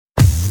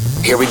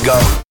Here we go.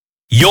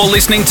 You're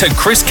listening to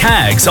Chris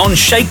Caggs on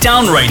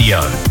ShakeDown Radio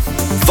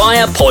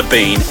via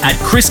Podbean at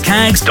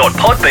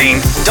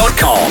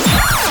chriscaggs.podbean.com.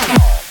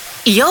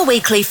 Your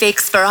weekly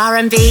fix for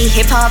R&B,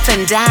 hip-hop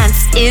and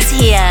dance is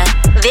here.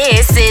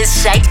 This is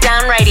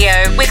ShakeDown Radio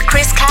with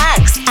Chris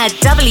Caggs at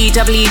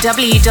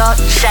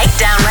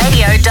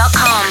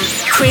www.shakedownradio.com.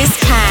 Chris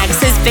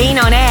Caggs has been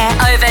on air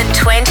over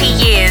 20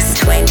 years.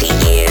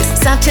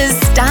 Such as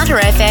Starter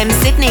FM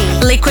Sydney,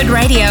 Liquid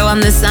Radio on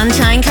the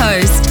Sunshine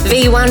Coast,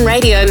 V1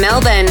 Radio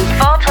Melbourne,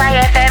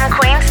 4Play FM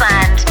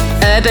Queensland,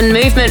 Urban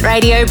Movement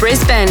Radio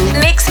Brisbane,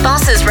 Mix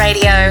Bosses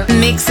Radio,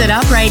 Mix It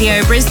Up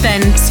Radio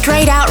Brisbane,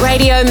 Straight Out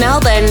Radio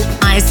Melbourne,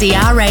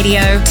 ICR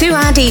Radio,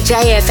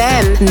 2RDJ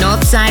FM,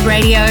 Northside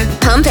Radio,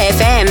 Pump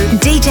FM,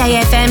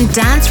 DJ FM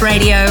Dance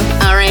Radio,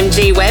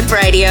 RMG Web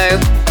Radio,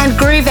 and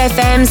Groove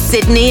FM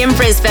Sydney and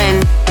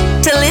Brisbane.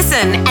 To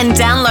listen and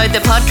download the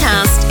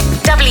podcast,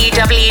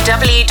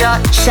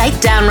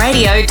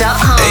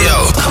 www.shakedownradio.com. Hey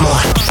yo, come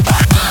on.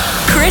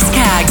 Chris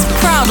Caggs,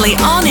 proudly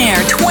on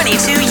air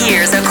 22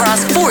 years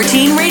across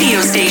 14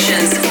 radio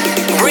stations,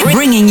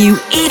 bringing you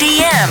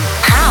EDM,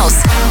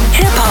 house,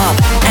 hip-hop,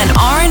 and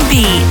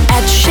R&B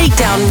at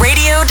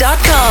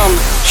ShakeDownRadio.com.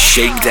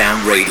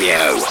 Shakedown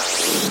Radio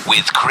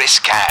with Chris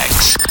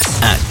Caggs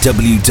at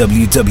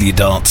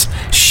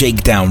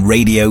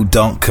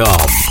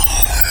www.shakedownradio.com.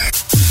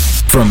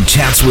 From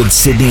Chatswood,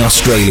 Sydney,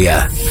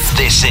 Australia,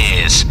 this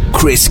is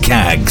Chris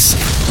Caggs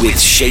with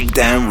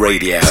ShakeDown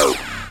Radio,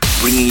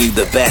 bringing you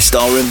the best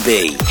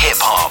R&B,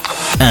 hip-hop,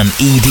 and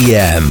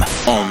EDM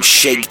on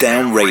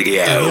ShakeDown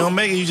Radio. If you don't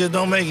make it, you just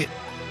don't make it.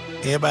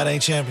 Everybody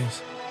ain't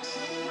champions.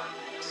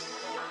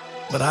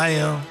 But I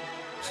am.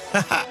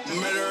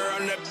 Murder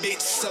on the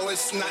beat, so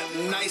it's not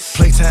nice.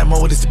 Playtime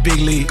mode is the big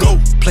league. Go.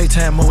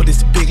 Playtime mode is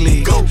the big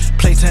league. Go.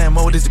 Playtime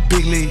mode is the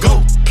big league.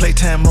 Go.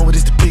 Playtime mode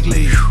is the big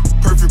league.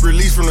 Perfect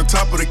release from the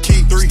top of the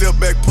key. 3 step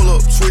back, pull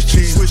up, switch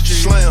cheese,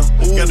 slam.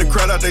 Ooh. Got the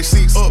crowd out they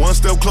seats. Up. 1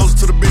 step closer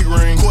to the big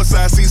ring.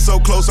 Courtside seats so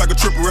close I could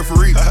trip a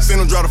referee. Seen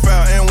them draw the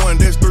foul and 1,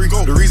 that's 3.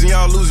 Go. The reason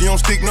y'all losing, you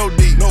don't stick no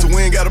deep. No. To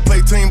win, gotta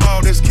play team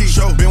ball, that's key.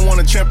 Show. Been won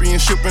a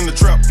championship in the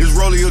trap. This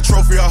Rollie a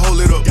trophy, I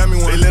hold it up. Got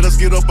me one. They let us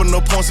get up on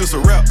no points, it's a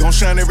rap. Gon'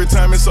 shine every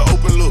time it's an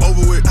open look.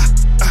 Over with.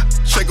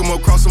 Shake 'em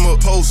up, cross 'em up,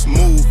 post,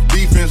 move,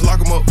 defense, lock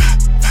 'em up.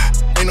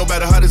 Ain't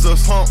nobody hot as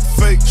us, hump,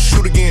 fake,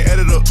 shoot again, add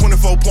it up.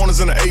 24 pointers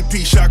in the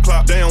AP shot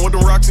clock. Damn, what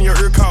them rocks in your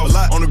ear call? A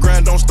lot on the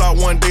grind, don't stop,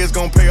 one day it's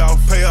gon' pay off.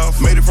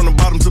 Made it from the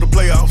bottom to the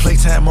playoffs.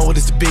 Playtime mode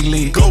is the big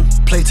league. Go.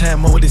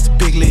 Playtime mode is the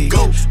big league.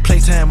 Go.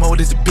 Playtime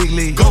mode is the big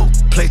league. Go.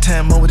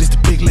 Playtime mode is the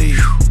big league.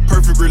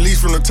 Perfect release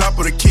from the top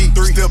of the key.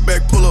 3 step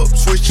back, pull up,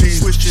 switch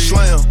cheese,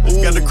 slam.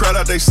 Ooh. Got the crowd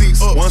out they seats.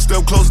 Up. 1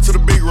 step closer to the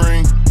big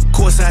ring.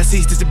 Courtside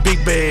seats, this a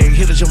big bag.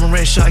 Hit a jumping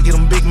red shot, get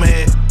them big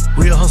mad.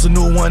 Real hustle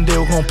knew one day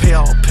we're gonna pay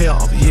off.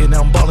 Yeah, now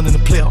I'm ballin' in the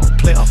playoff.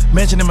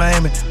 Mansion in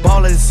Miami,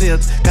 ball at the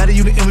Celtics. Got a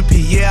unit MVP,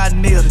 yeah, I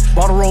nailed it.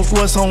 Bought a Rolls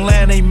Royce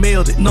online, they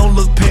mailed it. No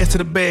look pass to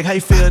the bag, how you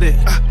feel that?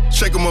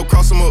 Shake 'em up,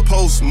 cross 'em up,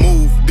 post,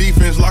 move,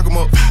 defense, lock 'em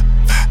up.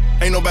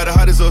 Ain't nobody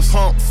hot as us,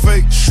 hump,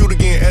 fake, shoot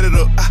again, add it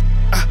up.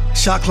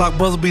 Shot clock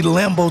buzzer be the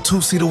Lambo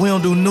 2-seater, we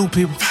don't do new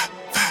people.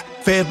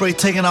 Fast break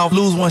taking off,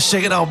 lose one,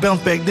 shake it off,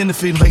 bounce back, then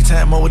defeat.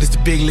 Playtime mode is the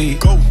big league.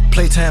 Go.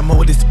 Playtime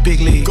mode is the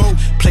big league. Go.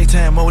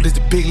 Playtime mode is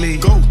the big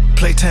league. Go.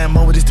 Playtime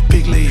mode is the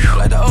big league.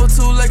 Like the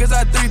 02 Lakers,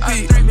 I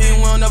 3-peat. Me and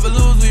we don't never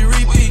lose, we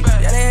repeat.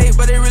 Yeah, they hate,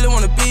 but they really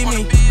wanna beat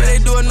me. But they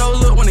do it no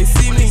look when they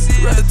see me.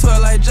 Rather toy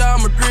like Ja,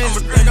 I'm a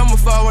grizzly. Think I'ma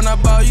fall when I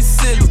ball, you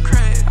silly.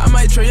 I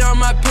might trade on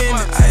my penny.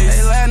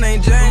 Hey, last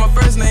name James, my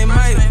first name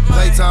Mike.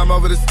 Playtime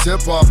over, this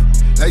tip off.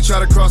 They try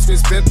to cross me,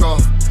 spent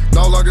off.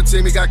 No longer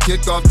team, he got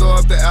kicked off. Throw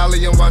up the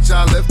alley and watch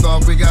our lift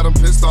off. We got them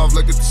pissed off,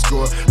 look at the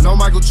score. No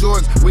Michael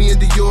Jordan, we in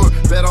Dior.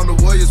 Bet on the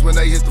Warriors when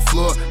they hit the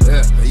floor.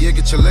 Yeah, you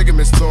get your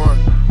ligaments torn.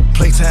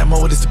 Playtime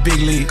mode is the big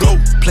league. Go.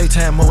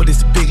 Playtime mode is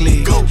the big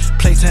league. Go.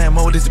 Playtime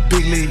mode is the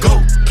big league.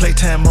 Go.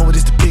 Playtime mode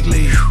is the big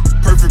league.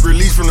 Perfect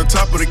release from the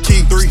top of the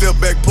key. 3 step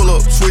back, pull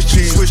up, switch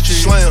cheese,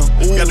 slam.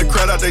 Ooh. Got the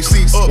crowd out they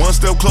seats. Up. 1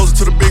 step closer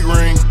to the big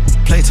ring.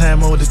 Playtime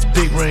mode is the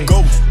big ring.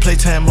 Go.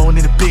 Playtime mode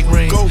in the big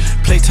ring. Go.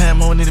 Playtime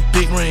mode in the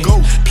big ring.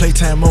 Go.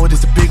 Playtime mode is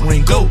the big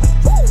ring. Go.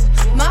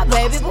 My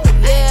baby boo,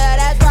 yeah,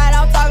 that's right,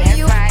 I'm talking to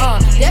you.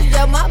 That's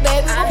just my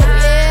baby boo,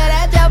 yeah,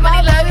 that's just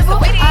my baby boo.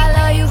 I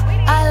love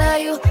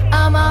you,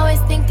 I'm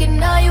always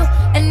thinking of you.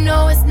 And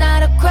no, it's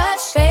not a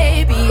crush,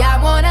 baby, I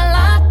wanna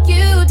lock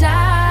you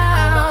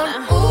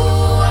down.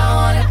 Ooh, I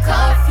wanna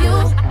cuff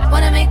you,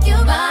 wanna make you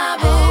my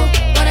boo,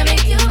 wanna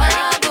make you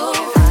my boo.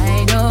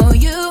 I know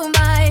you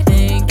might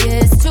think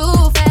it's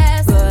too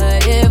fast,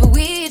 but if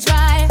we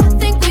try, I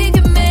think we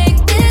can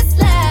make this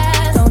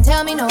last. Don't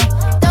tell me no.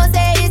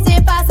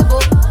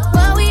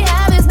 What we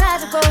have is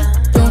magical.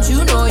 Don't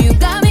you know you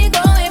got me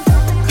going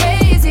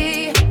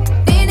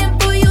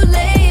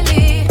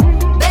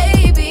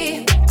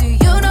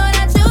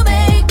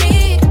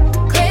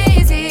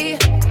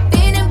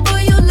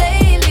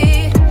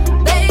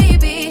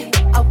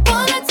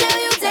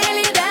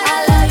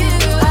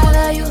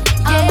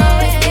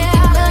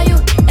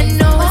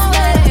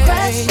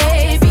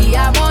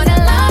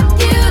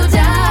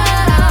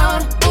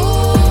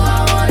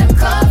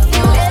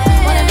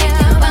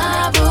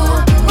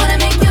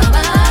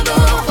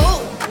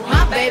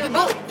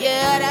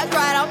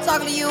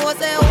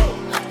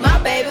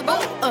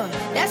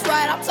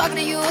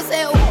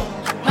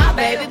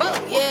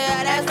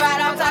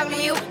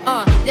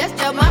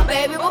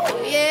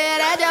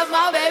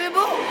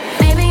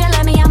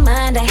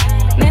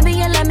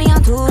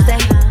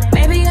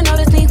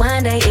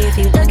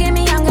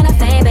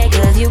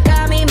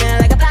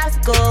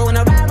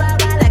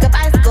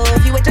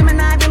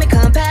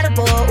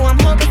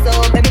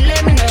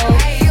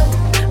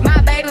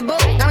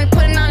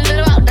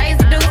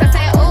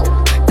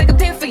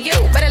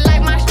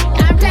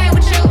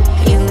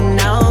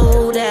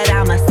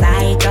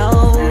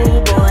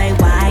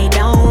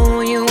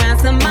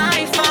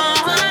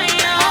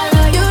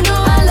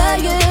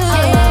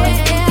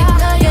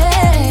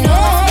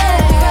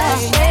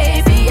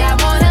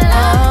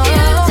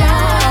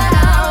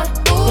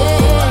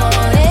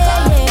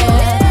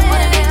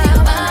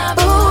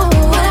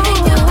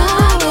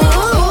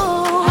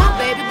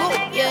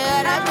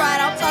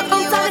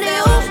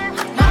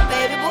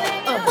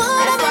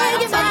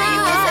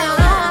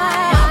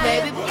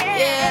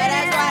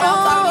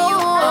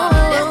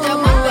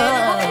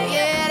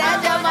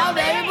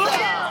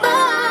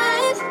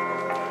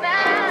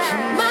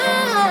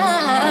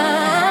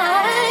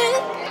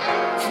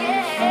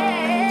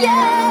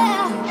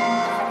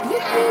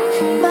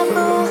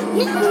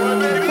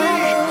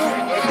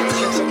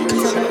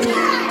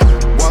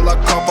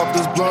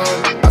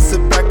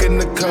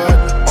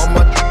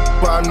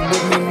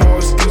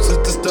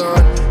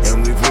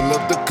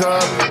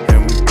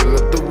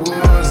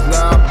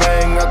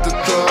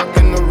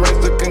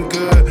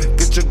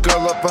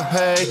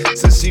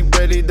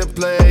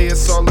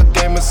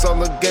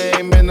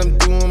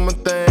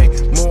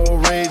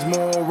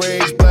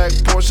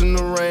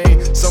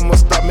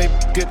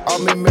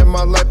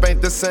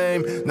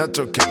same.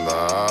 Natural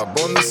killer,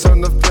 born to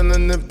serve the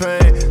feeling in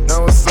pain.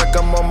 Now it's like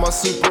I'm on my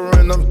super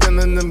and I'm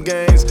feeling them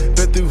gains.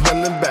 Been through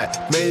hell and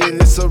back, made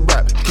it, it's a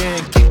rap.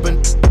 Can't keep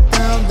it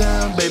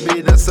down,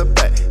 baby, that's a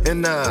fact.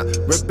 And I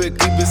rep it,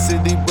 keep it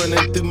city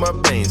running through my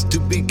veins.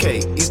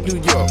 2BK, East New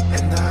York,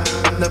 and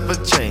I never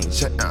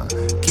change.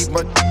 Keep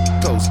my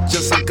close,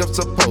 just like I'm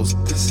supposed.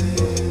 This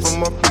is for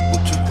my people,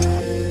 truth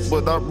is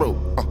what I wrote.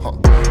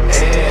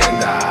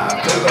 And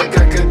I feel like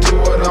I can do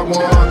what I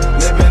want.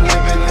 Living,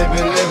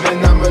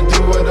 I'ma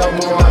do what I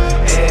want.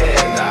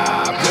 And I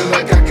feel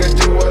like I can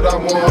do what I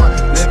want.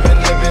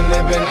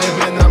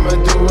 Living, I'ma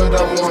do what I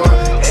want.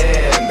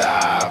 And I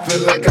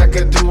feel like I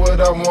can do what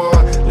I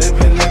want.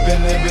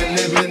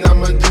 Living,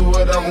 I'ma do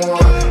what I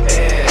want.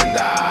 And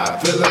I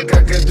feel like I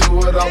can do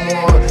what I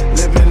want.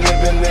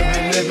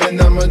 Living,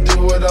 I'ma do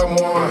what I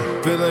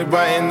want. Feel like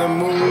writing a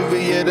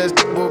movie, yeah, that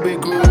will be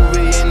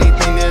groovy.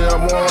 Anything that I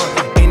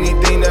want,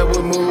 anything that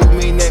would move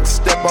me. Next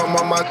step, I'm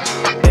on my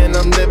and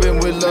I'm living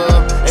with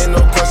love. Ain't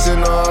no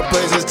question, all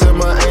praises to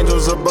my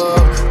angels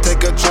above.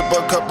 Take a trip,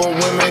 a couple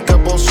women,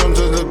 couple swims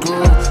to the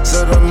groove.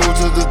 Set a move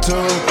to the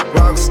tune.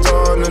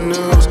 Rockstar in the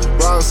news,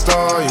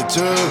 rockstar you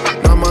too.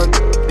 Now my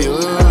you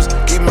lose.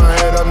 Keep my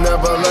head up,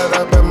 never let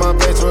up in my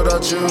face what I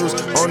choose.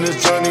 On this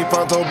journey,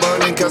 pronto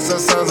burning, catch the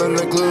signs and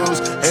the clues.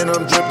 And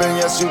I'm dripping,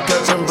 yes you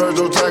catching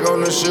Virgil tag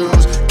on the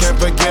shoes. Can't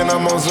forget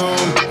I'm on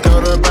Zoom,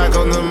 got her back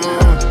on the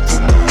moon.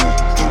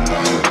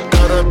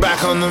 Got her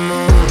back on the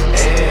moon.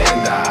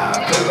 And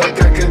I feel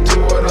like I can do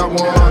what I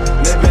want.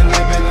 Living,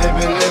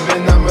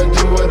 I'ma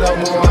do what I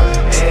want.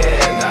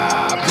 And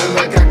I feel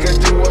like I can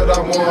do what I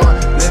want.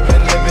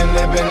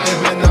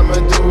 Living, I'ma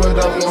do what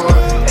I want.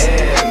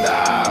 And I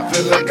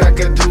feel like I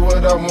can do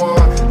what I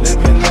want.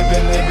 Living,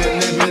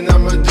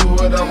 I'ma do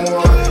what I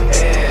want.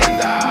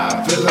 And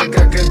I feel like I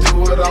can do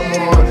what I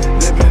want.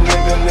 Living,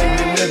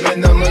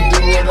 I'ma do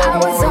what I want. I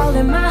was all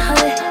in my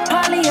hood,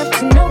 probably up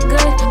to no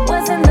good.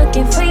 Wasn't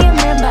looking for your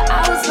man, but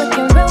I was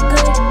looking real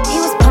good. He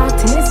was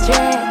parked in his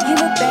Jag, he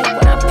looked back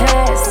when I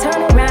passed.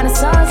 Turned around and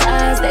saw his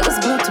eyes, they was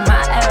glued to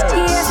my ass.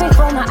 He asked me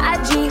for my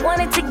IG,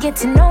 wanted to get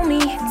to know me.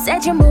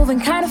 Said you're moving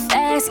kinda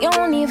fast, you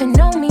don't even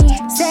know me.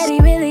 Said he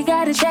really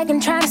got a check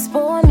and trying to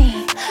spoil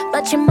me.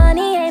 But your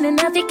money ain't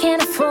enough, you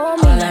can't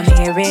afford me. All I'm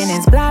hearing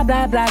is blah,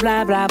 blah, blah,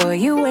 blah, blah. Boy,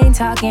 you ain't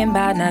talking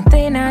about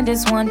nothing, I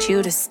just want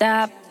you to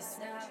stop.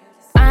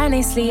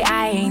 Honestly,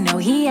 I ain't know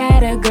he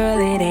had a girl.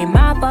 It ain't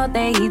my fault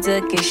that he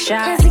took his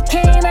shot. 'Cause he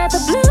came out the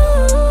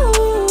blue,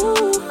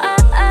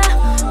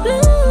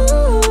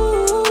 blue.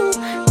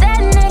 That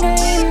nigga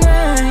ain't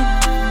mine.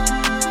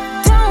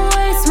 Don't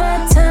waste my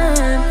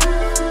time.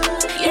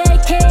 Yeah, he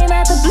came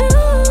out the blue,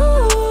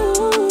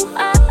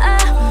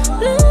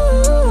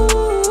 blue.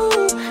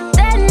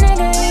 That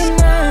nigga ain't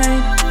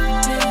mine.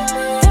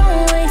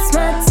 Don't waste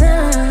my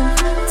time,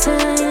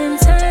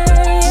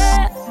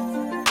 yeah.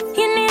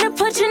 You need to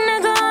put your nigga.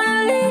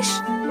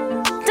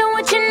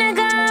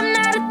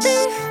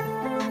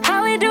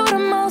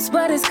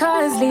 But his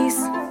car is lease.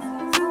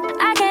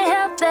 I can't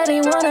help that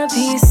he want a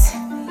piece.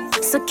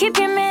 So keep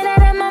your man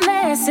out of my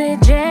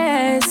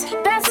messages.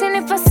 Passing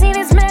if I seen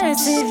his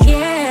message,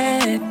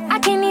 yeah. I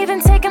can't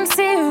even take him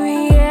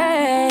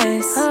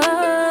serious.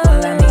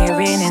 All I'm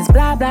hearing is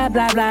blah, blah,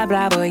 blah, blah,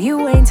 blah. Boy,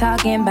 you ain't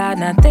talking about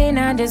nothing,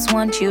 I just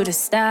want you to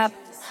stop.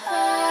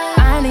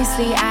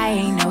 Honestly, I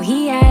ain't know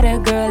he had a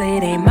girl.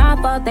 It ain't my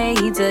fault that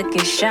he took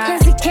his shot.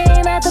 'Cause he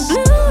came out the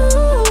blue,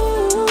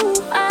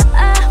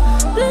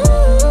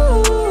 blue.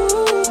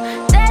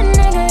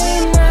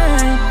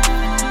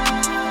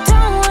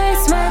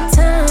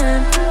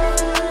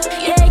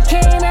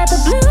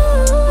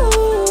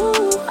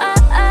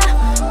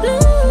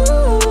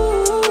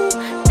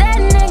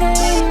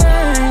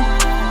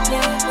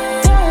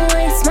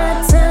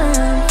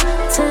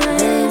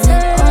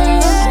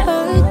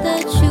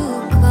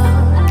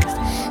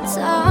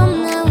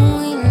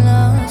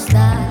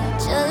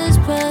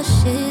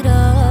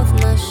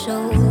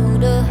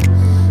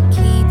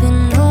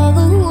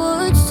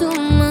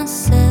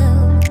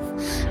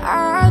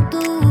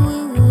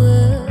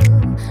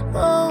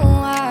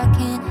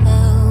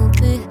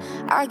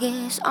 I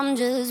guess I'm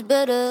just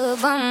better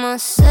by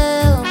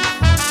myself.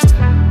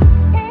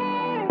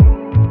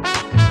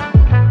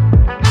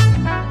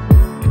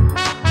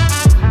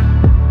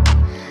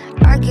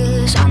 I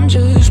guess I'm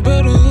just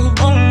better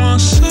by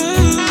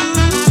myself.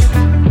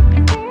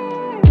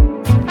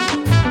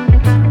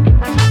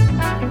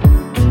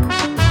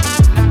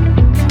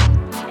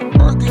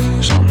 I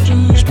guess I'm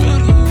just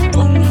better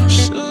by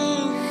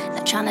myself.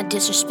 Not tryna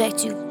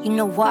disrespect you, you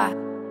know why?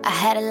 I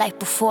had a life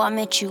before I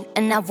met you,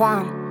 and now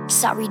I'm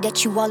sorry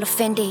that you all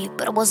offended,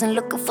 but I wasn't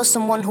looking for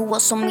someone who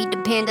was on me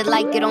dependent.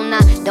 Like it or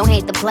not, don't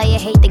hate the player,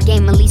 hate the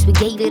game, at least we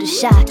gave it a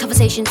shot.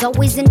 Conversations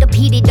always end up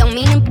heated, don't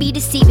mean to be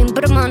deceiving,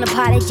 but I'm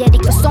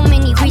unapologetic for so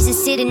many reasons.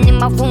 Sitting in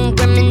my room,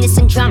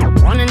 reminiscing, trying to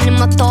running in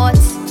my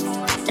thoughts,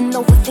 and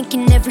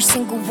overthinking every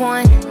single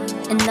one.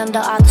 And under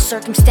all the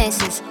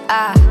circumstances,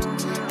 I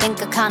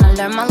think I kinda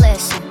learned my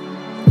lesson.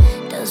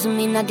 Doesn't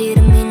mean I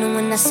didn't mean it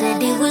when I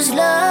said it was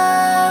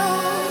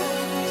love.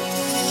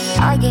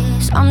 I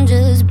guess I'm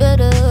just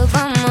better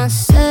by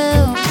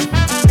myself.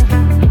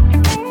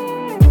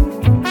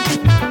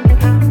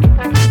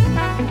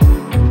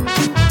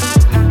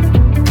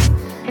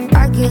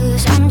 I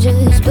guess I'm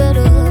just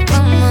better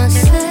by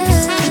myself.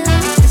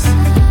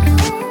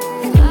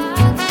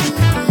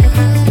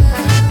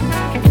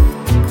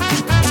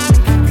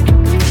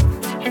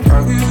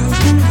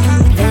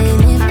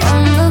 Blame it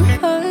on the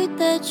hurt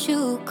that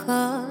you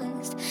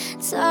caused,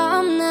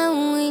 time that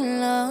we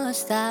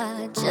lost.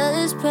 I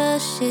just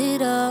brush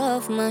it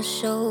off my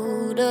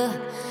shoulder,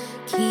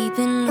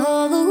 keeping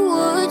all the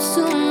words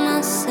to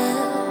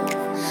myself.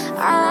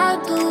 I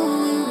do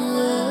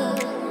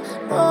it,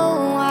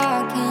 oh,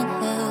 I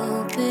can't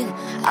help it.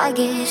 I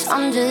guess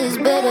I'm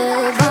just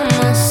better by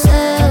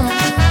myself.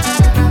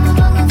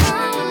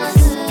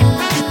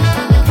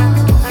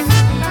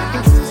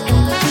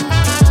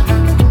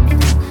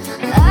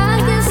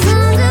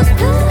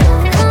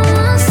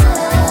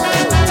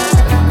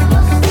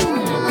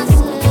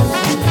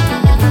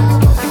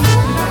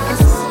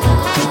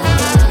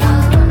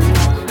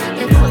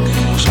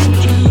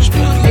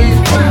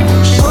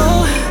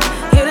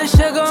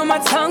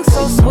 Tongue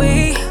so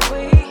sweet.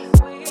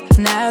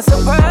 Now it's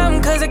a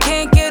problem, cause I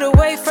can't get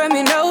away from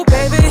you, no,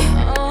 baby.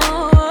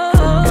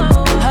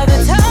 Other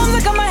times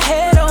I got my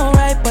head on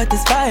right, but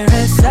this fire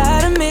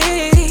inside of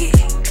me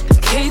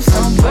keeps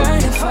on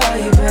burning for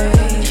you,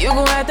 baby. You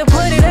gon' have to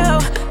put it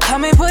out,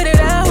 come and put it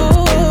out.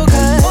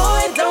 Cause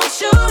boy,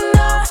 don't you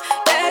know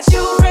that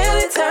you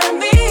really turn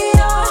me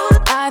on.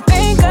 I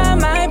think I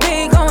might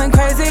be going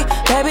crazy,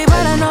 baby,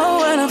 but I know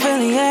what I'm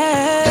feeling,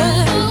 yeah.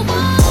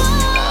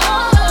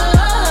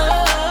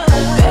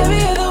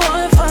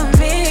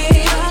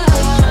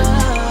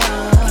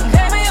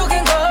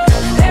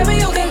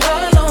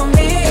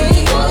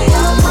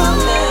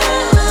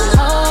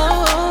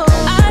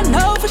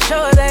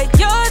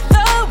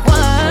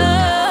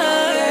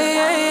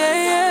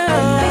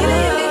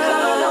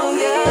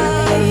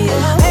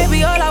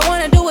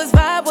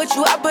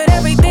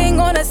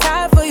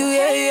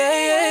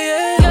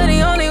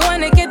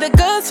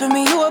 For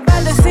me, you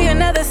about to see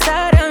another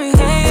side of me,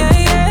 yeah, yeah,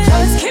 yeah.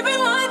 Just keep it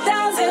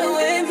 1,000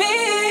 with me.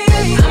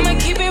 I'ma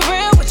keep it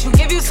real, but you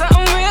give you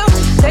something real.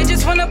 They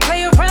just wanna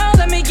play around,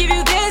 let me give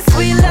you this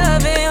sweet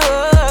loving.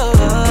 Oh,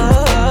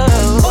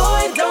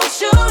 boy,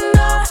 don't you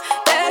know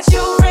that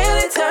you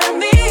really turn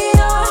me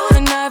on.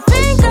 And I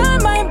think I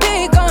might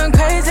be going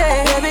crazy,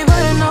 baby, but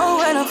I know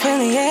what I'm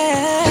feeling,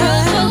 yeah.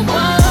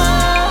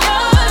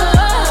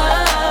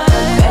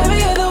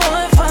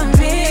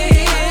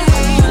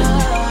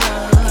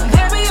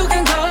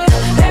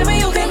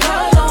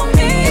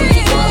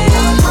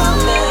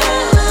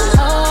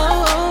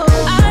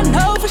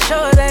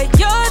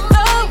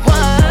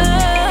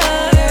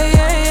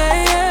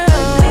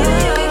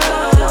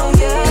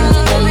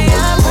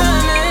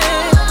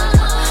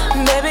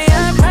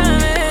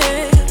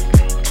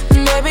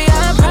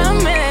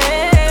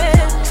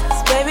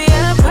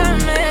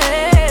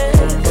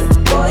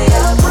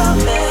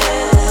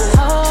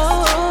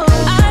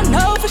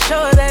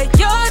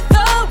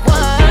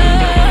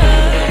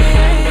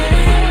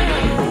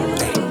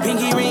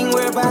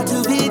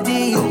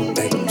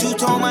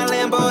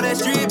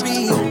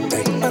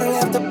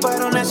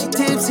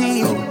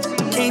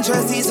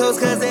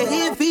 Cause they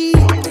hippie.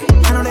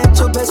 I know that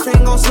your best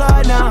friend gon'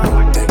 slide now.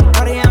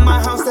 Party at my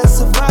house, that's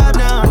survive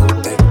now.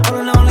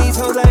 Pulling on these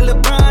hoes like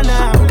LeBron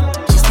now.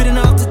 She spitting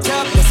off the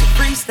top, that's a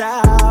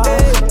freestyle.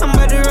 Hey, I'm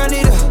about to run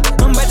it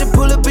up. I'm about to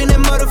pull up in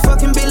that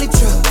motherfucking Billy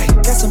truck. Hey,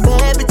 got some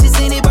bad bitches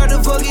in it, about to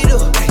fuck it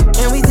up.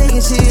 Hey, and we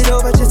taking shit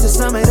over just to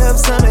sum it up,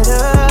 sum it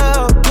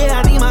up.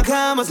 Yeah, I need my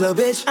commas, little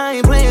bitch. I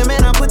ain't playing,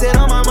 man, I put that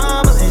on my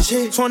mama and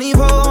shit.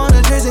 24 on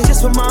the jersey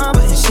just for mama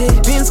and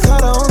shit. Vince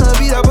Carter on the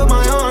beat, I put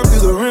my arm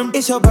through the rim.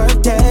 It's your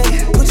birthday,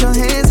 put your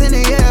hands in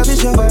the air,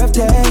 it's your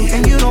birthday.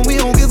 And you know we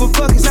don't give a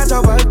fuck, it's not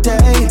your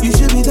birthday. You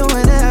should be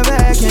throwing that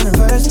back in the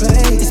first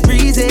place. It's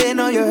breezy,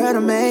 know you heard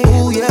of me.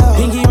 Ooh, yeah.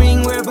 Pinky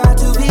ring, we're about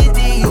to hit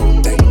D.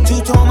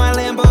 Two-tone my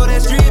Lambo,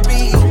 that's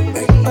drippy.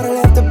 But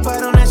I left the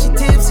butt on that, she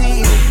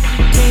tipsy.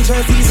 Can't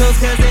trust these hoes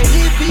cause they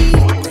hippie.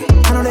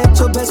 I know that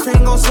your best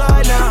friend gon'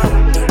 slide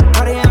now.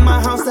 Party at my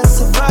house, let's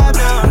survive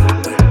now.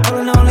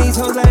 Pulling on these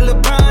hoes like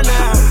LeBron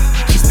now.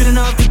 Spitting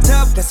off the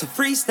top, that's a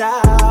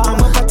freestyle. I'm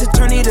about to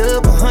turn it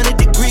up 100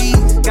 degrees.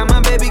 Got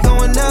my baby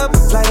going up,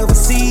 flight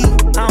overseas.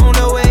 I don't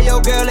know where your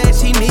girl at,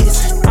 she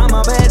miss. I'm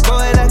a bad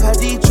boy like a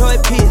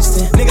Detroit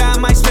Piston. Nigga, I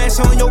might smash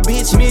on your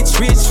bitch, Mitch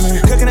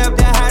Richmond. Cooking up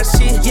that hot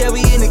shit, yeah,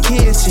 we in the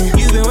kitchen.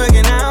 You been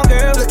working out,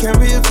 girl, looking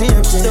real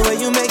tempting. The way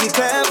you make it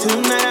clap,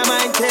 tonight I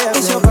might tell.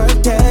 It's your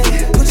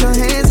birthday, put your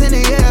hands in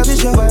the air,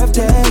 it's your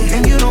birthday.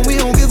 And you know we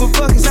don't give a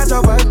fuck, it's not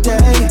your birthday.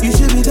 You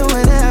should be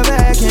doing that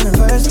back in the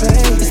first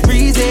place. It's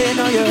breezy,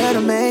 know you heard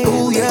of me.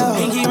 Ooh, yeah.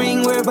 Pinky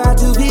ring, we're about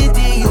to hit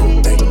D.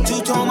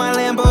 Two-tone my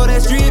Lambo,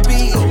 that's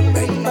drippy.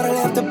 But I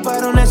left the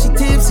butt on that, she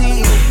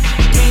tipsy.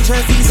 Can't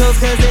trust these hoes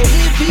cause they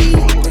hippie.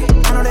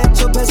 I know that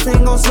your best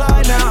friend gon'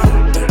 slide now.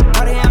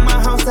 Party at my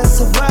house, let's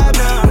survive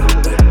now.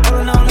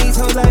 Pulling on these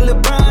hoes like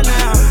LeBron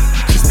now.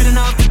 She spitting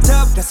off the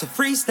top, that's a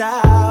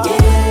freestyle.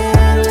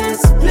 Yeah,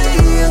 let's play.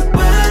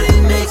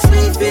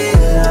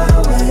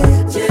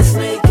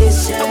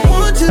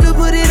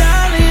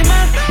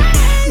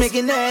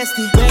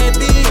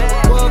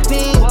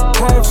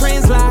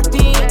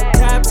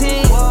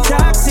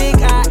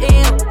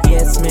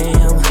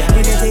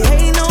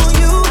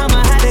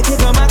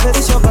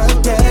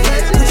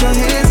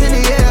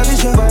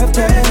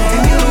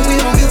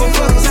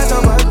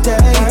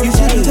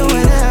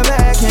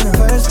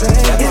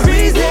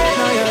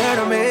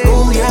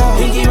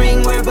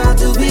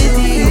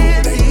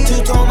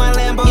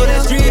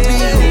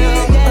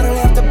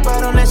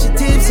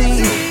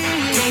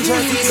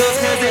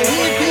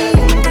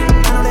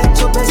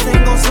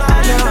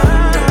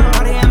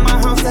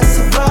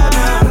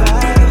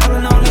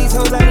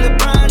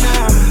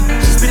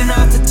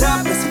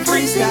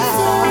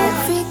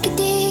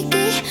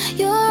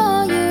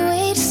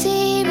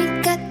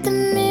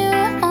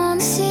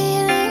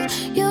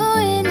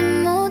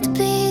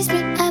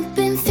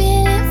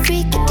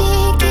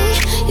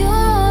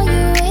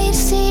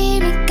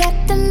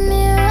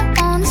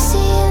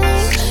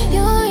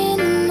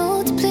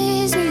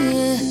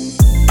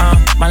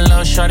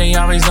 me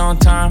always on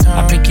time.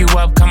 I pick you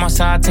up, come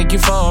outside, take you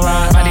for a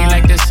ride. Body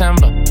like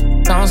December,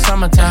 on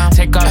summertime.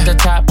 Take off the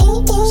top,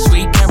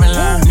 sweet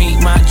Caroline.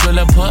 Meet my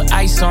jeweler, put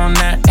ice on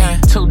that. Ay,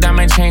 2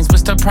 diamond chains,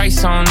 what's the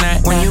price on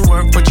that? When you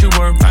work, what you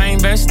work, I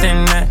invest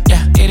in that.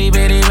 Yeah, itty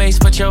bitty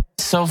waist, but your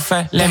so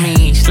fat. Let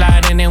me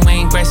slide in and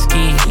Wayne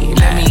Gretzky.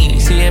 Let me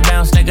see it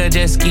bounce like a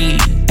jet ski.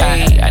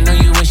 Ay, I know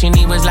you wishing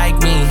he was like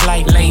me.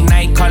 Like late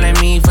night calling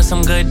me for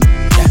some good.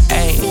 Yeah,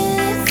 ay.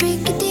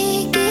 Freaky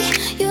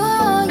deaky, you're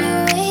on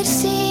your way to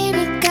see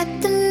me. Got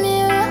the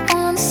mirror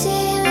on the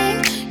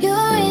ceiling.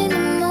 You're in the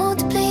mood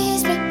to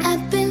please me.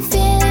 I've been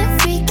feeling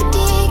freaky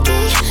deaky.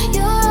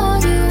 You're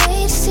on your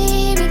way to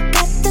see me.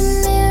 Got the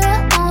mirror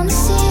on the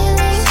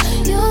ceiling.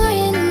 You're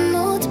in the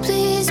mood to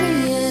please me.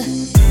 Yeah.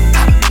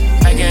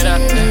 Back it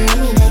up,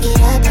 back it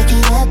up, back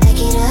it up,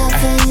 back it up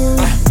for you.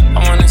 I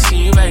wanna see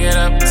you back it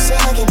up. So I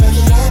can back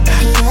it up,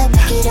 back it up,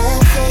 back it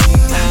up for you.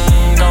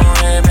 Go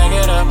ahead, back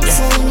it up. Yeah.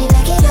 So let me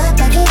back it up,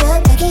 back it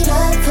up, back it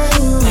up for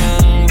you.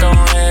 Go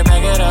ahead,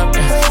 back it up.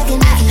 Yeah. Boy, I can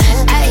back it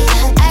up, back it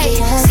up, back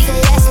it up.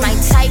 See, that's my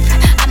type.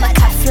 I'ma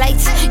cut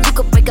flights. You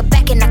could break it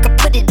back and I could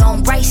put it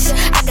on rice.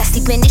 I got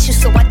sleeping issues,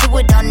 so I do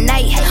it all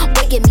night.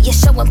 Boy, give me a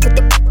show and put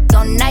the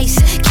on nice.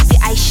 Keep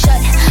your eyes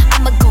shut.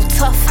 I'ma go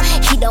tough.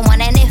 He don't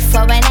want an if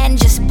or an and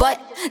just but.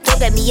 Don't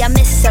get me a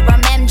miss or a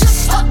man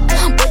just stop.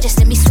 Boy, just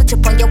let me switch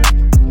up on your.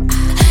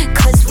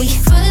 Cause we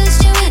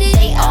first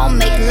they all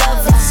make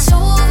love. It's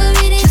over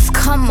with it. Just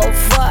come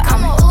over.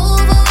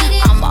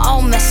 I'm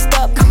all messed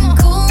up. I'm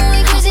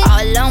going crazy.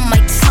 All on my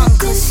tongue.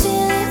 Cause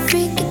feeling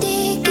freaky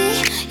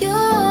deaky. You're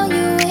on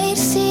your way to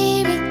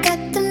see me.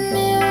 Got the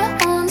mirror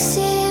on the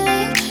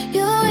ceiling.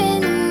 You're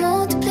in the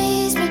mood to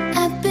please me.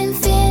 I've been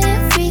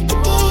feeling freaky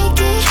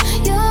deaky.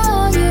 You're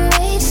on your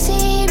way to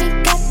see me.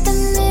 Got the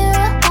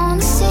mirror on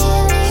the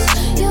ceiling.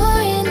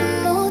 You're in the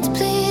mood to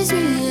please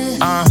me.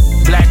 Yeah.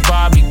 Black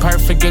Barbie,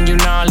 perfect and you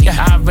gnarly.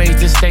 I raise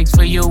the stakes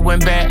for you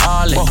and bet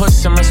all it. Put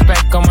some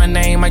respect on my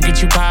name, I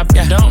get you popped.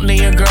 Yeah. Don't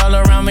leave a girl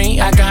around me,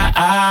 I got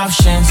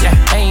options. Yeah.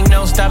 Ain't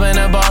no stopping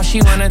the ball,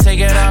 she wanna take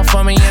it off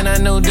for me in a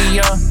new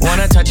Dior.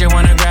 Wanna touch it,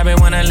 wanna grab it,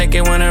 wanna lick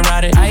it, wanna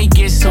ride it. I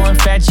get so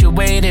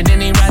infatuated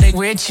and erotic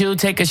with you.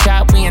 Take a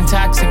shot, we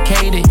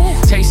intoxicated.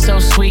 Taste so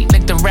sweet,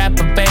 like the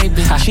rapper,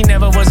 baby. She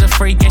never was a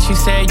freak and she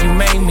said you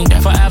made me.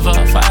 Forever,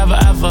 forever,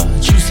 ever,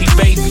 juicy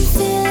baby.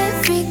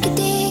 Freaky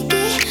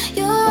deaky,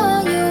 you're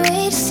on your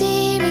way to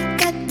see me.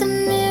 Got the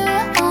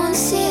mirror on the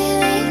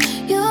ceiling.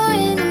 You're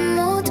in the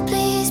mood to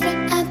please me.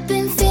 I've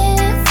been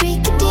feeling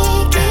freaky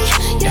deaky.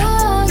 You're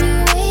on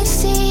your way to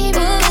see me.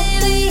 Got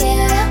the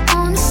mirror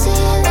on the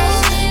ceiling.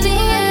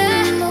 You're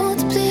in the mood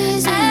to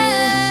please me.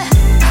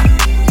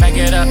 Back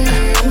it up.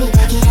 Let me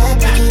back it up,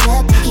 back it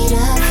up, back it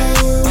up for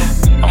you.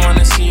 I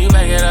wanna see you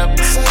back it up.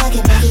 So I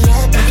can back it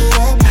up, back it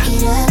up, back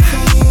it up for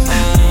you.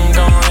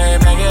 Go ahead,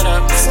 back it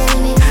up. So let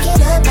me back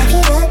it up, back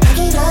it up, back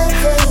it up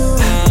for you.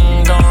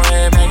 Go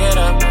ahead, back it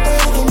up. Boy,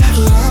 I can back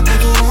it up,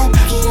 back it up,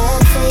 back it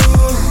up for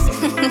you.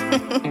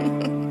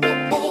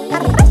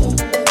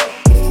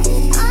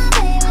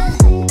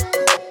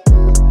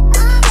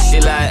 She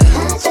like,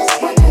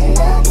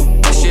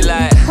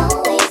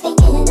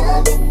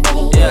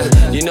 yeah,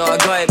 you know I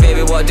got it,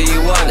 baby, what do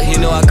you want? You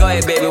know I got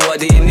it, baby, what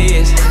do you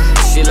need?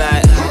 She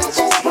like,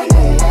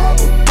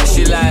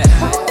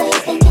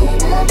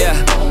 yeah,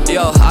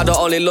 yo, I don't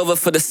only love her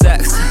for the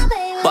sex,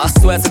 but I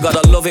swear to God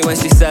I love it when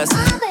she says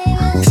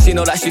she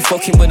know that she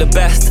fucking with the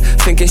best.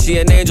 Thinking she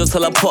an angel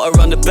till I put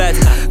her on the bed.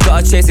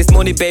 Gotta chase this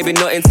money, baby,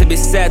 nothing to be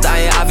said. I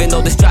ain't having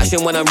no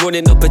distraction when I'm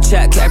running up a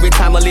check. Every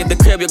time I leave the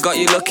crib, you got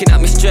you looking at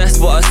me stressed.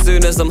 But as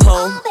soon as I'm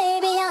home,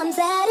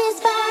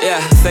 yeah,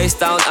 face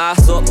down,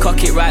 ass up,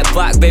 cock it right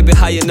back. Baby,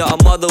 how you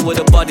not a mother with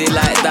a body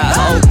like that?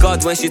 Oh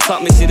God, when she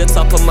taught me, she the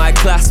top of my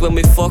class. When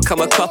we fuck,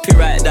 I'ma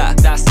copyright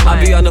that.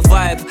 I be on the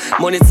vibe,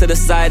 money to the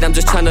side, I'm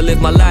just trying to live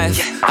my life.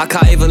 I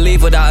can't even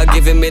leave without her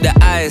giving me the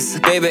eyes.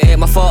 Baby, ain't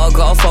my fault, I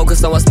gotta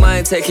focus on what's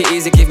mine. Take it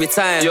easy, give me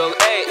time.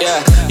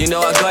 Yeah, you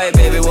know I got it,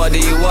 baby, what do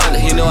you want?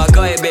 You know I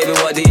got it, baby,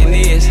 what do you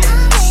need?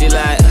 She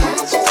like,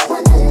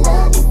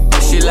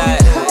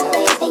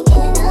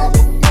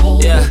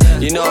 yeah,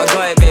 you know I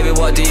got it, baby,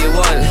 what do you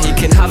want? You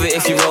can have it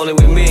if you're rolling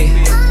with me.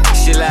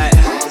 She like,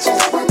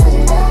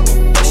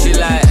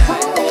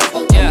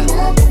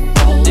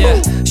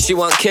 yeah, she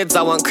want kids,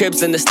 I want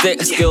cribs and the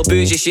sticks. Girl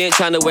bougie, she ain't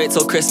trying to wait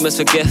till Christmas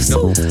for gifts.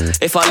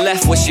 If I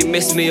left, would she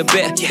miss me a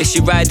bit? Is she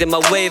riding my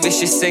wave, is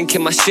she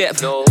sinking my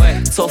ship? No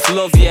way. Tough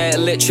love, yeah, it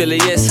literally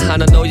is.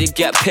 And I know you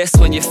get pissed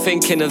when you're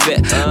thinking of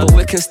it, but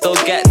we can still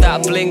get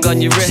that bling on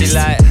your wrist. She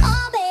like,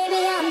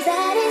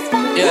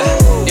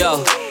 yeah,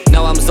 yo,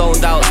 now I'm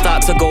zoned out,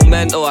 start to go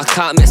mental. I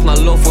can't mix my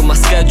love with my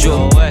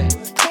schedule. No way.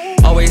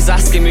 Always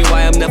asking me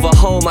why I'm never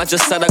home. I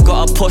just said I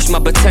gotta push my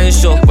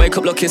potential. Wake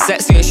up looking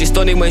sexy and she's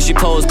stunning when she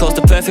pose. Close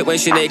to perfect when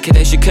she naked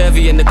and she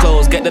curvy in the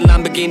clothes. Get the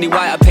Lamborghini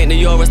white, I paint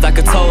the Euros like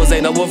a toes.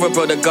 Ain't no other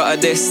brother got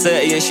her this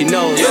 30 and she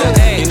knows.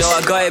 Yeah. You know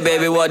I got it,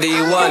 baby, what do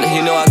you want?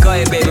 You know I got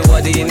it, baby,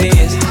 what do you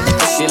need?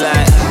 She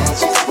like,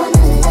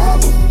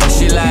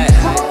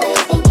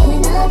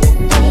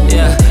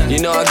 yeah, You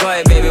know I got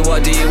it, baby,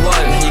 what do you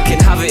want? You can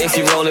have it if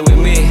you're rolling with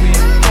me.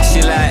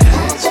 She like,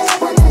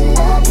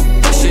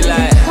 she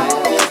like.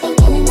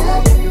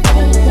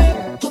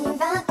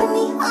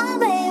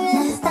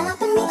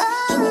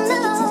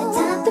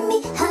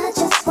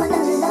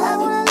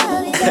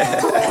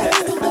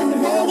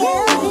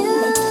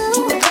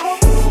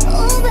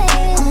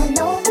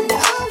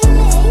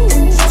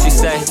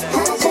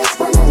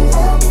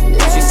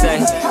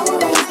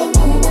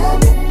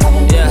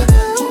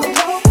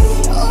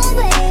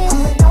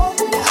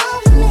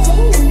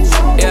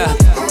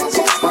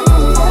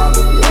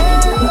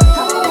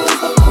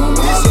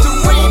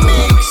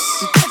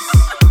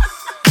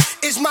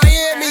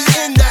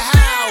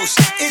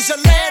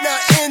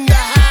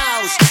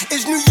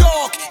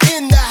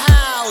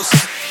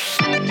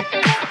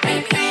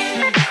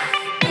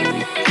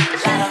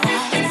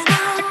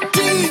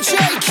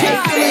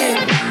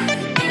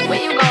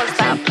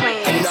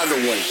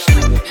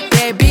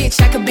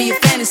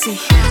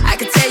 I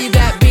can tell you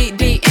got big,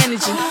 deep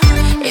energy.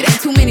 It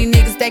ain't too many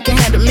niggas that can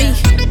handle me,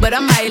 but I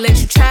might let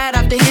you try it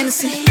off the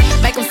Hennessy.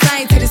 Make them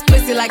sing to this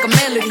pussy like a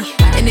melody.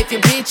 And if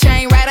your bitch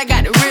ain't right, I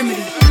got the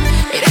remedy.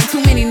 It ain't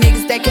too many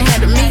niggas that can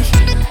handle me.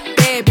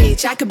 Bad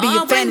bitch, I could be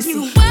your fantasy.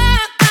 When you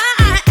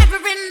work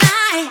every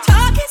night,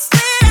 talking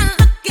sweet and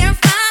looking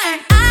fine,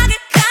 I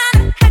get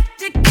kinda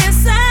hectic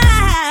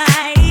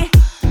inside.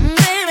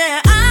 Baby,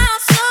 I'm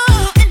so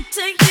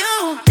into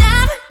you.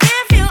 Never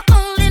if you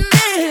only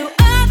knew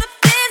all the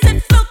things that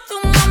flow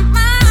through my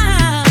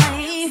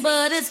mind.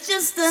 But it's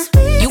just a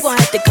you gon'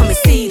 have to come and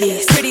see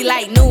this. Pretty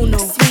like Nunu,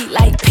 sweet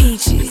like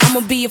peaches.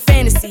 I'ma be a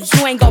fantasy,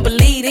 you ain't gon'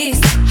 believe this.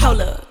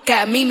 Hold up,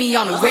 got Mimi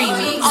on the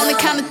remix. On the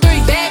count of 3,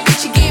 bad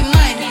bitch, you get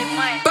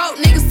money. Broke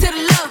niggas to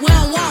the left, we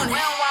don't want it.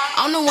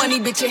 I'm the one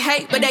these bitches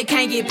hate, but they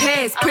can't get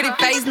past. Pretty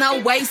face, no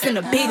waist, and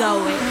a big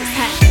old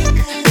ass.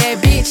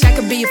 Bad bitch, I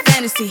could be a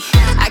fantasy.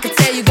 I can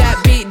tell you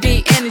got big,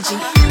 deep energy.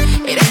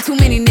 It ain't too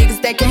many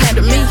niggas that can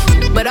handle me,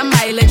 but I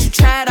might let you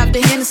try it off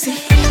the Hennessy.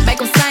 Make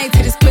them sing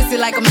to this pussy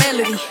like a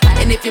melody.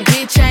 And if your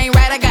bitch ain't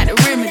right, I got the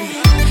remedy.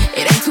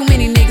 It ain't too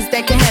many niggas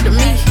that can handle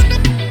me.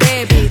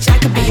 Bad bitch, I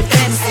could be a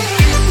fantasy.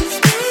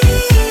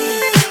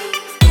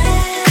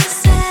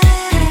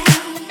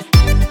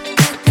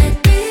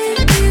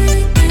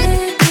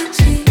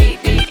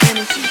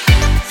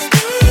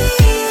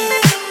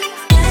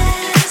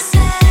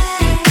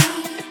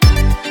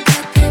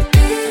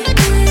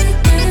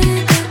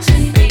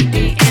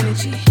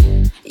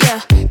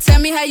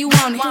 How you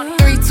want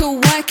it? 3, 2,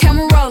 1,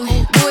 camera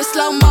rolling. Do it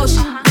slow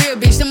motion. Real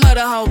bitch, the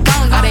mother hoe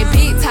bone. All they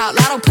big talk,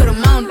 I don't put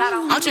them on it.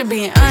 I'm just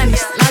being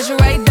honest.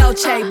 Lingerie,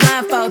 Dolce,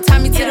 blindfold. Tie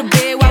me to the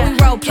bed while we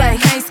role play.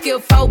 Can't skill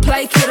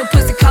foreplay, kill the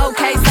pussy cold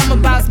case. I'm a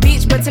boss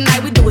bitch, but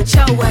tonight we do it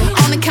your way.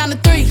 On the count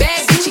of 3,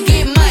 bad bitch, you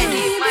get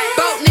money.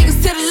 Broke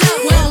niggas to the left,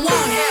 we don't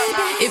want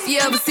it. If you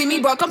ever see me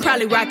broke, I'm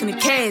probably rocking the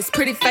cash.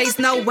 Pretty face,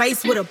 no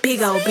waist, with a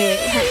big old bag.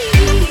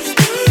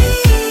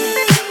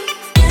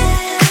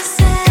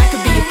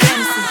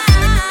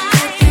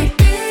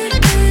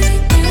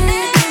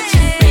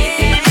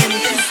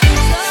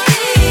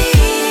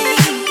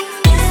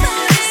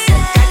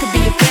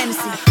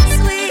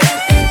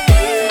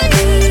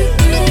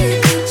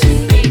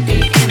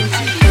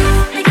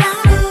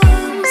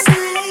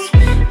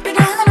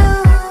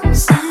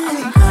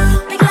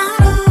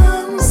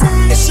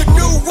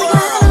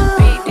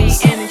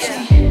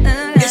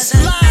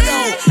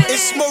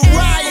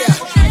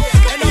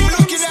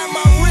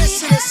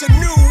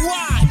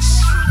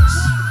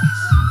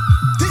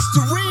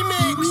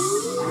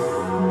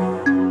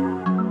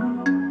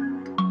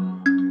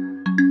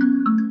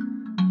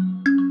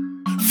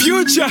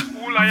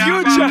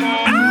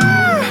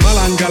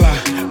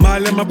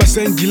 Malema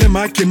basengile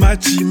make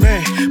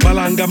machime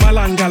Malanga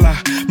malangala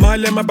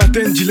Malema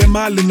batengile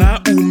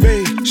malina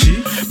umbe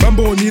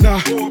Bambo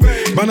nina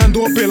Bana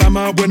ndopela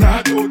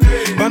mabwena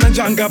Bana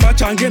njanga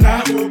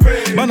bachangena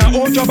Bana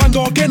ojo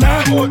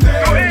bandokena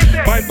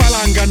Bai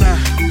palangana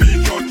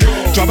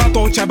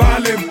Trabato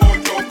chabale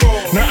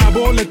Na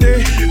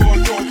abolete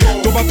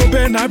Tobato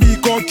bena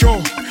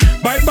bikokyo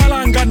Bai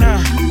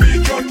palangana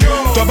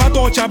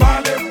Trabato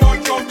chabale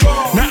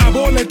Na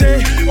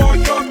abolete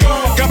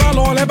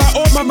Kabalo leba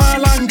o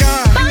mamalanga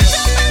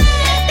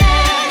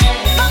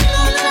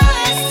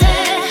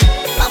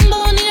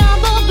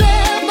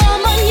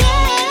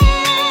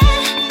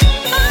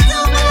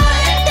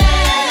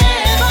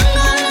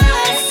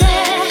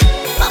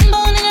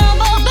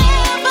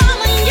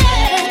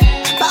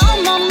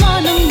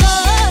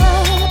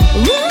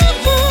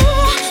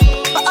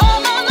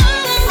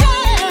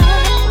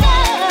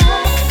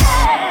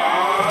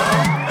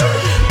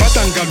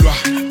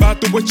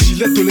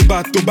Chile to le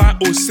bato ba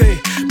ose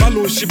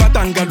Balo shi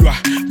batangalwa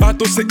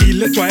Bato se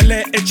ile to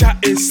ele echa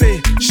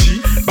ese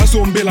Shi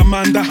basombe la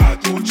manda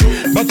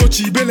Bato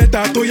chibele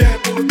tato ye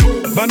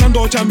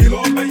Banando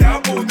chamilo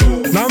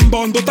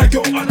Nambondo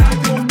takyo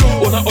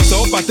Ona osa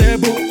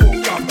opatebo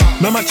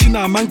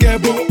Namachina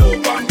mangebo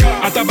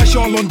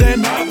Atabasho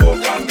Londena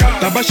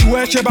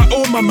Tabashiwe cheba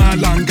o mama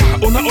langa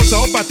Ona osa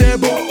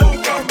opatebo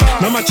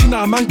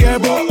Namachina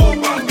mangebo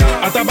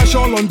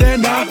Atabasho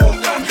Londena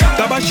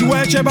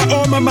Tabashiwe cheba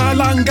o mama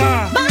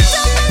langa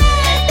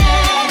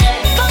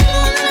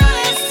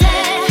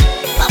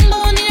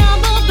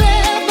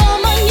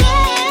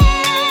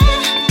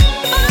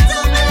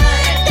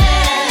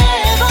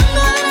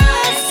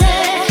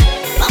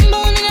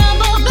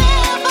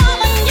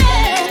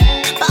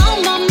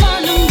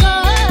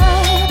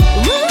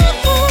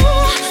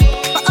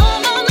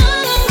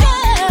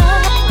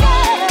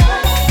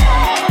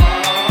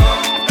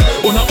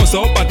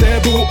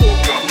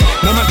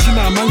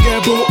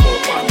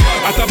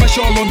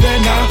Atabasho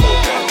Londena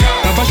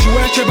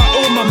Tabashiwe cheba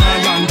o mama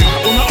langa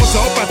Una osa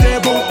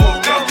opatebo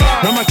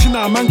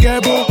Namachina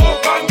mangebo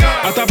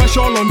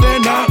Atabasho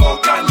Londena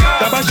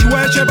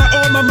Tabashiwe cheba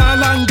o mama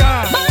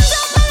langa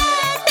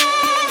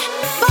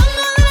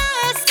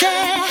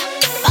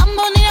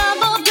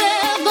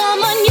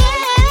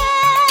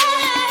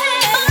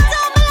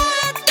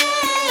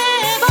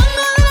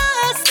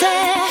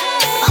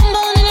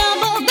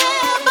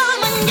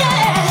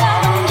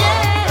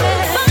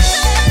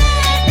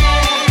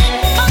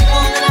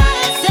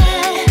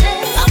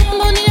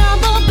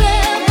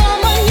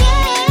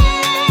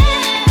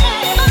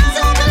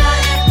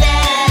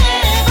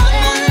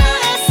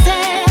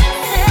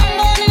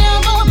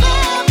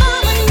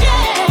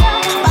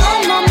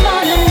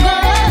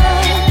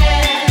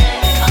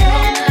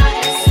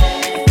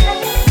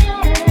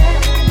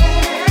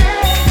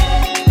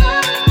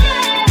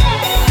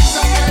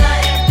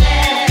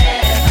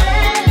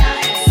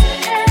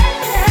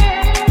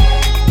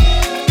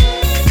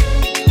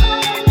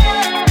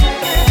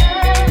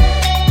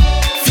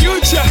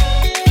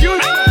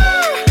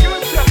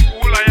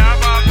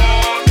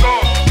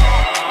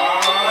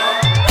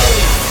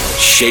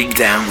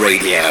Shakedown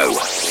Radio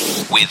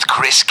with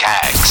Chris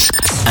Caggs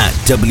at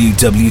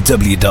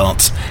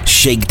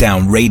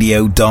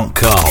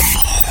www.shakedownradio.com.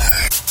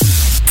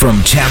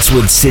 From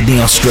Chatswood, Sydney,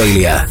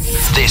 Australia,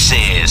 this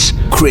is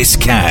Chris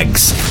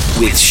Caggs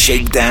with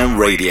Shakedown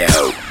Radio,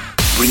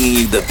 bringing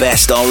you the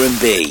best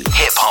RnB,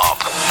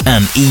 hip-hop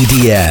and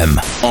EDM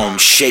on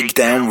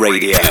Shakedown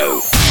Radio.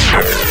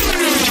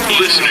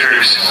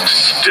 Listeners,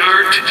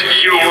 start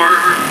your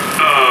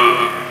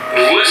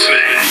listening.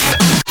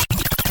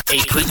 A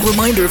quick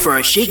reminder for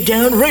our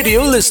Shakedown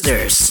Radio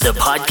listeners. The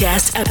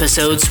podcast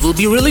episodes will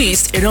be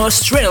released in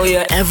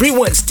Australia every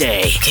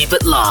Wednesday. Keep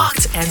it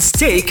locked and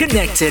stay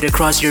connected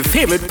across your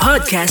favorite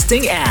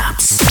podcasting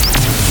apps.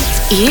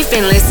 You've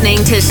been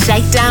listening to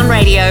Shakedown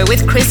Radio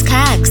with Chris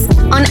Caggs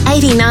on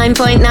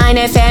 89.9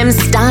 FM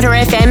Starter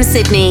FM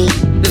Sydney,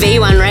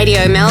 V1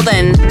 Radio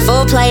Melbourne,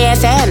 4Play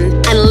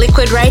FM and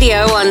Liquid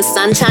Radio on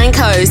Sunshine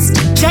Coast.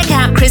 Check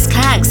out Chris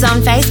Caggs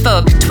on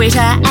Facebook, Twitter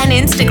and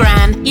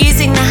Instagram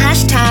using the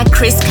hashtag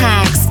Chris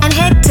Caggs and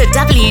head to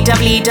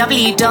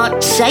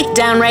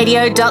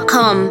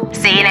www.shakedownradio.com.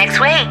 See you next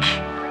week.